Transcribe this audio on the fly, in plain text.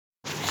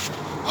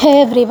Hey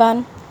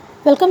everyone,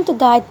 welcome to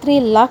Gayatri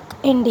Luck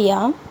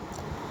India.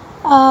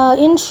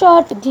 In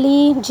short,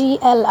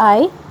 GLI.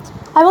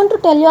 I want to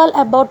tell you all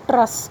about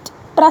trust.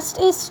 Trust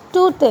is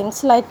two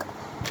things.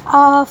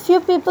 Few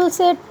people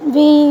say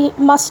we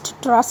must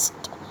trust,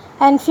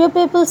 and few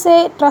people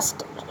say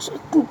trust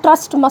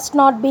must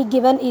not be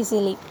given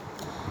easily.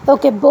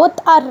 Okay, both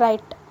are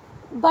right,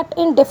 but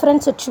in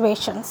different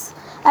situations.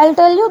 I'll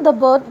tell you the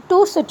both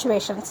two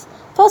situations.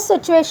 First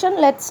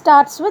situation, let's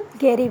start with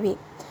Gary Vee.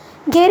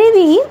 Gary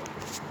Vee,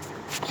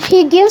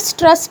 he gives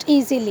trust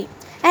easily,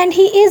 and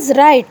he is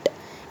right.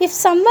 If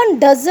someone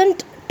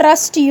doesn't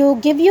trust you,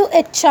 give you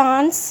a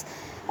chance,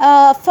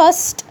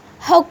 first,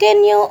 how can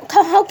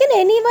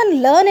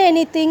anyone learn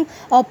anything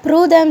or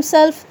prove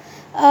themselves?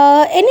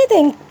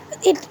 Anything.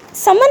 It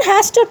Someone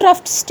has to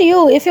trust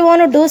you if you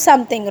want to do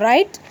something,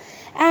 right?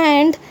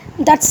 And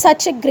that's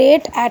such a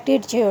great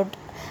attitude.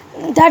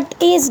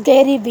 That is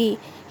Gary Vee.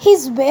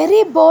 He's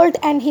very bold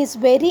and he's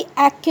very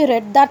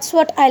accurate. That's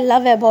what I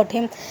love about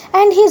him.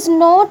 And he's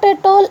not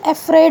at all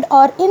afraid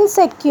or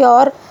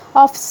insecure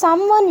of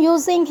someone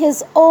using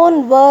his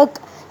own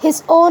work,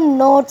 his own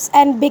notes,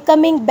 and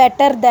becoming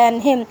better than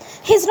him.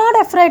 He's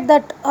not afraid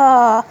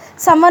that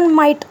someone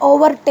might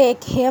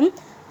overtake him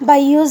by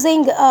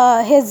using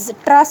his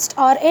trust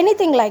or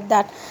anything like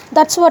that.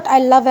 That's what I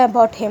love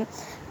about him.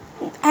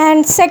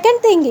 And second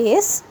thing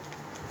is,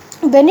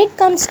 when it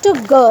comes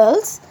to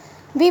girls,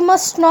 we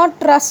must not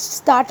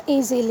trust that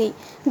easily,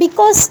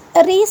 because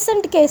a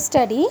recent case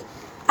study,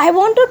 I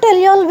want to tell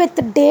you all with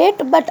the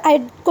date, but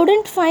I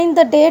couldn't find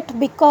the date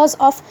because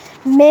of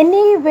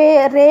many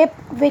rape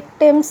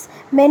victims,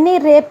 many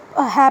rape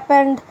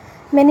happened,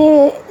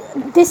 many,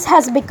 this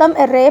has become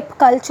a rape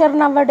culture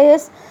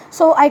nowadays.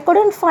 So I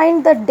couldn't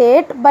find the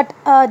date, but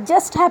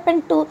just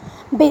happened to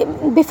be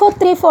before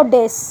 3-4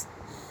 days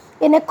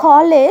in a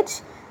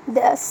college.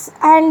 This,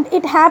 and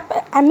it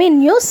happened, I mean,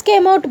 news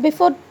came out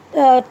before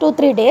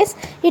 2-3 days.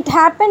 It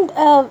happened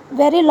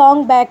very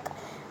long back.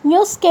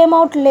 News came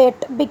out late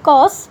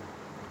because,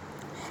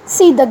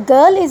 see, the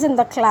girl is in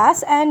the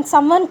class and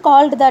someone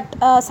called that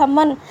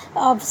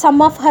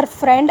some of her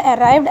friend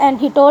arrived,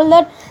 and he told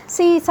that,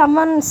 see,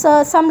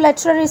 some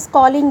lecturer is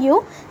calling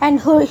you,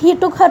 and he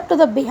took her to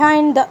the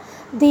behind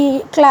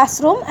the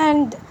classroom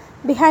and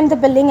behind the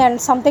building and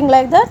something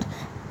like that.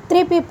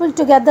 3 people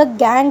together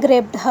gang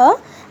raped her,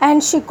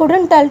 and she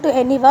couldn't tell to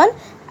anyone.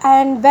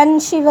 And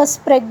when she was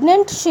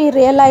pregnant, she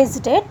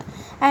realized it,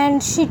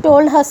 and she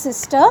told her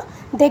sister.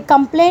 They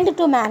complained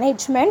to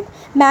management.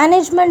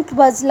 Management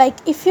was like,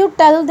 if you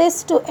tell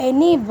this to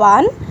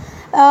anyone,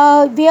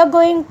 we are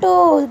going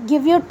to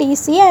give you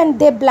TC. And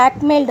they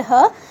blackmailed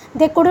her.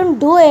 They couldn't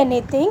do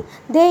anything.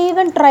 They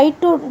even tried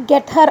to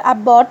get her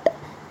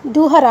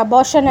do her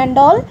abortion and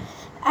all.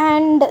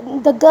 And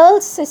the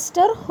girl's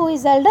sister, who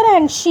is elder,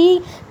 and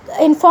she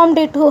informed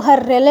it to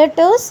her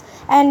relatives,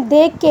 and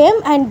they came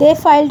and they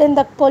filed in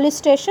the police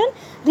station.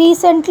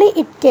 Recently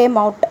it came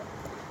out.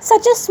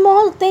 Such a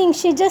small thing,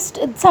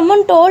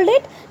 someone told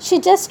it, she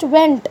just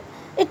went.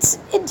 It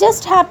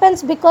just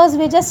happens because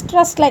we just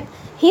trust. Like,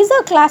 he's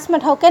a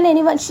classmate, how can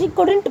anyone, she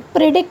couldn't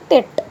predict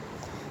it.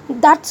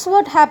 That's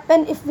what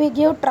happened if we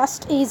give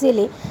trust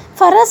easily.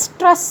 For us,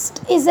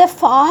 trust is a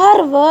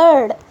far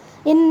word.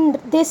 In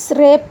this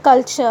rape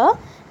culture,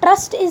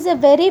 trust is a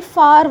very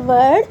far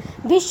word.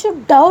 We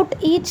should doubt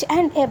each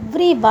and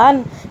every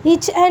one,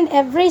 each and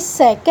every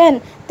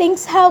second.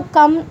 Things have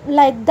come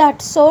like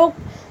that, so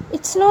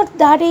it's not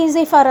that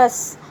easy for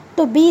us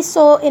to be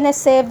so in a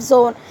safe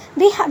zone.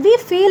 We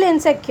feel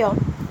insecure.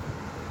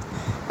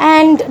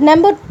 And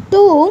number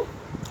 2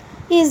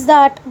 is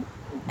that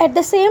at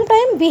the same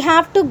time we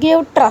have to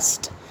give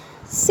trust.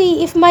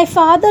 See, if my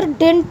father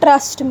didn't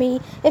trust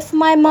me, if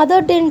my mother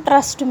didn't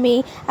trust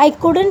me, I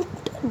couldn't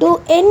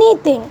do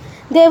anything.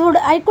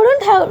 I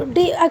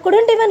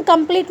couldn't even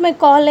complete my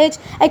college.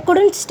 I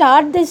couldn't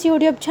start this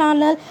YouTube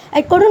channel.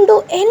 I couldn't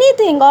do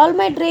anything. All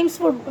my dreams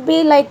would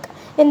be like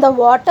in the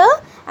water,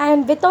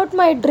 and without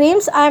my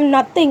dreams I am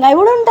nothing. I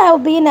wouldn't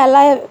have been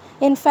alive,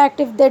 in fact,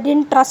 if they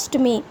didn't trust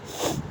me.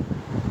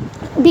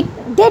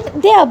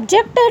 They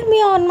objected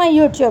me on my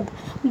YouTube,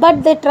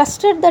 but they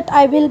trusted that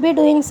I will be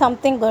doing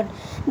something good.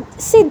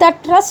 See,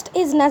 that trust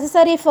is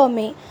necessary for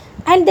me,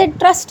 and they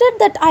trusted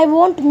that I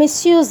won't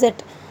misuse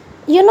it.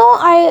 You know,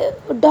 I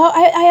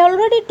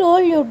already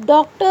told you,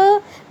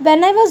 doctor,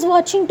 when I was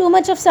watching too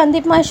much of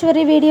Sandeep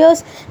Maheshwari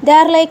videos, they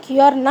are like,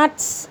 you're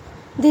nuts,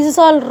 this is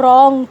all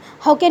wrong,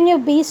 how can you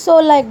be so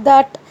like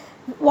that?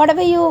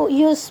 Whatever you're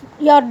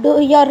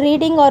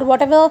reading, or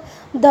whatever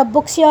the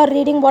books you're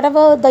reading,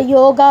 whatever the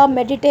yoga,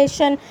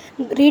 meditation,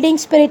 reading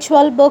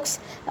spiritual books,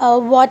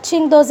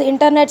 watching those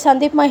internet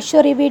Sandeep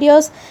Maheshwari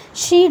videos,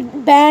 she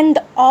banned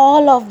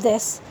all of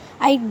this.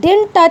 I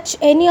didn't touch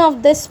any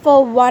of this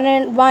for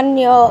 1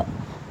 year,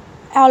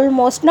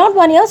 almost not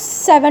 1 year,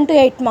 7 to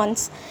 8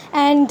 months.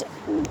 And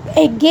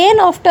again,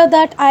 after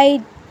that,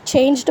 I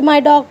changed my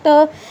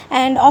doctor,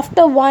 and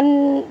after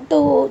 1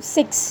 to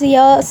 6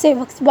 years,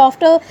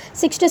 after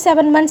 6 to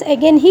 7 months,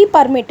 again he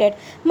permitted.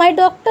 My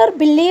doctor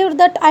believed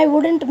that I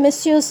wouldn't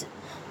misuse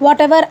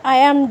whatever I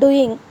am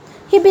doing.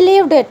 He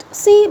believed it.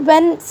 See,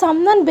 when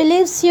someone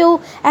believes you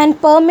and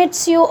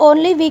permits you,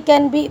 only we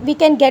can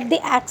get the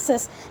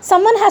access.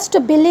 Someone has to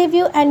believe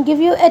you and give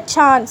you a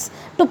chance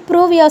to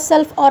prove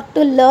yourself or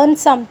to learn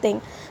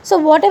something. So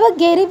whatever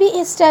Gary Vee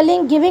is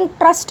telling, giving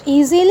trust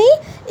easily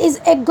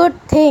is a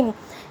good thing.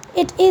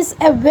 It is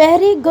a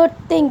very good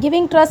thing,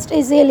 giving trust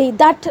easily.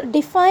 That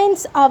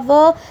defines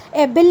our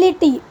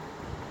ability,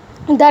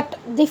 that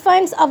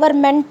defines our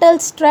mental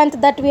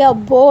strength, that we are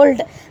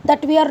bold,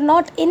 that we are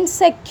not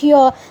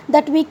insecure,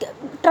 that we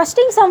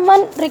trusting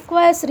someone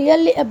requires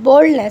really a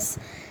boldness.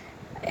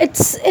 It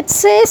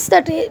says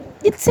that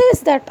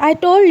I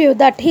told you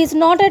that he's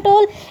not at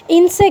all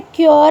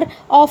insecure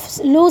of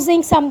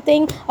losing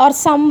something, or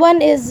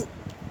someone is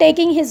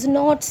taking his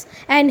notes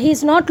and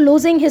he's not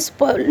losing his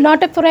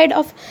not afraid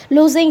of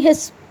losing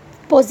his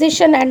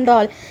position and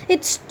all.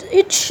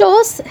 It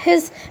shows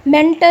his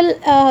mental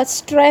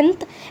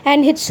strength,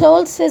 and it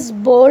shows his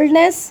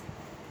boldness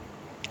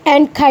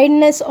and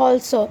kindness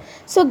also.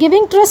 So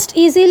giving trust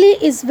easily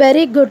is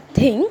very good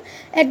thing.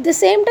 At the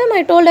same time,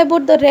 I told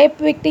about the rape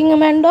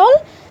victim and all.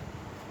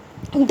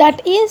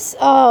 That is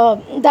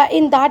that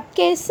in that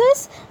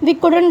cases we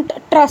couldn't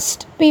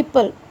trust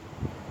people.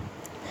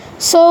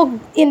 So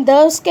in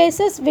those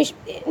cases,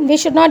 we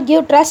should not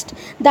give trust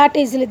that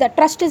easily. The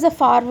trust is a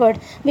forward.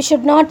 We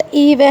should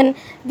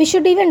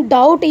even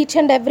doubt each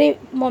and every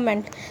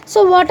moment.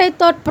 So what I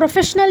thought,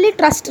 professionally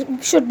trust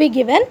should be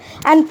given,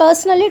 and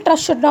personally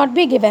trust should not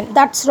be given.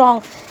 That's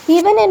wrong.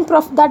 Even in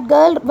that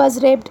girl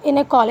was raped in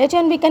a college,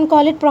 and we can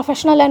call it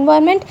professional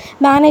environment.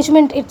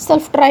 Management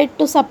itself tried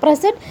to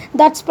suppress it.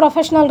 That's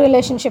professional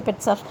relationship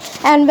itself.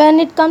 And when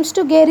it comes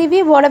to Gary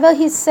Vee, whatever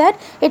he said,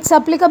 it's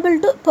applicable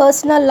to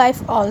personal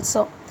life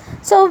also.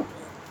 So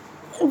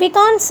we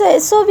can't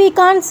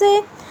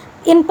say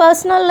in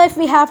personal life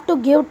we have to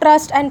give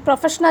trust and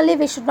professionally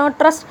we should not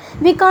trust.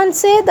 We can't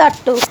say that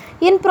too.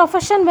 In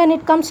profession, when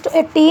it comes to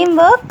a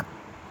teamwork,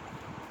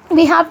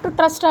 we have to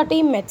trust our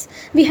teammates.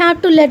 We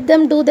have to let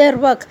them do their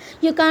work.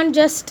 You can't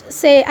just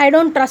say I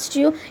don't trust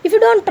you. If you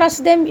don't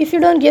trust them, if you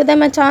don't give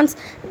them a chance,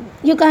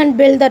 you can't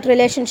build that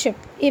relationship.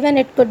 Even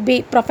it could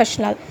be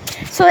professional.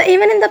 So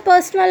even in the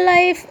personal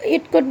life,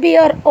 it could be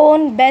your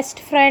own best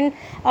friend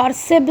or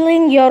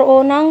sibling, your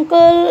own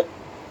uncle.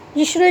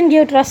 You shouldn't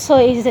give trust so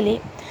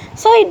easily.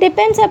 So it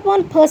depends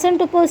upon person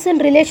to person,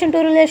 relation to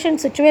relation,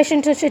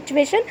 situation to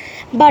situation.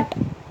 But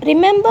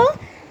remember,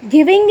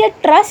 giving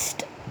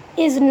trust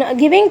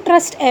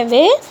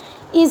away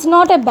is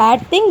not a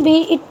bad thing.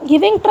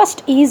 Giving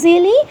trust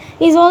easily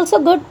is also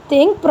good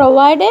thing,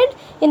 provided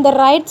in the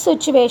right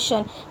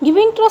situation.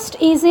 Giving trust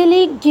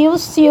easily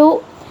gives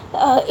you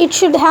it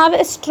should have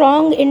a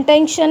strong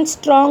intention,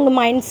 strong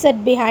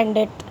mindset behind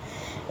it.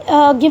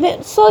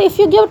 So if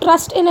you give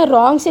trust in a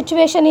wrong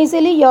situation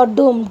easily, you're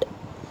doomed.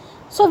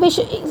 So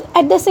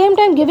at the same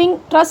time,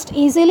 giving trust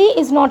easily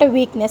is not a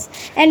weakness.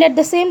 And at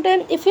the same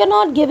time, if you're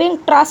not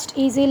giving trust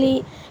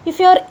easily, if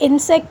you're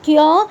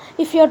insecure,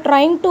 if you're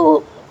trying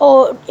to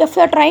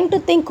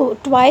think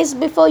twice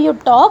before you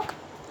talk,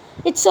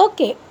 it's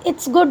okay.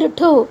 It's good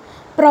too,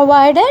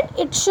 provided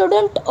it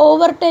shouldn't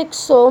overtake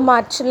so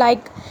much.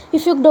 Like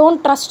if you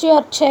don't trust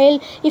your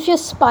child, if you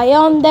spy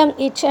on them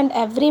each and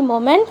every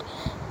moment,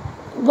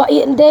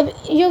 they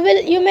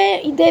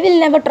will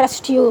never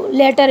trust you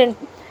later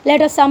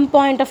some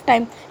point of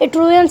time. It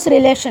ruins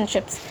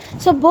relationships.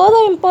 So both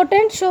are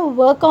important. So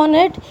work on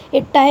it.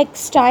 It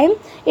takes time.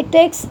 It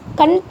takes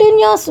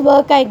continuous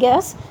work, I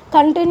guess.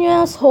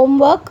 Continuous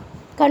homework,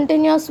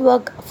 continuous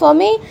work. For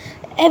me,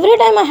 every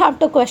time I have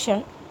to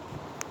question.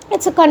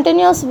 It's a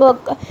continuous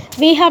work.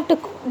 We have to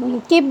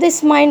keep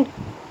this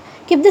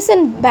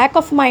in back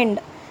of mind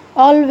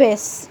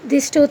always,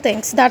 these two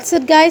things. That's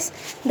it, guys.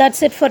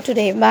 That's it for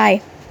today.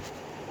 Bye.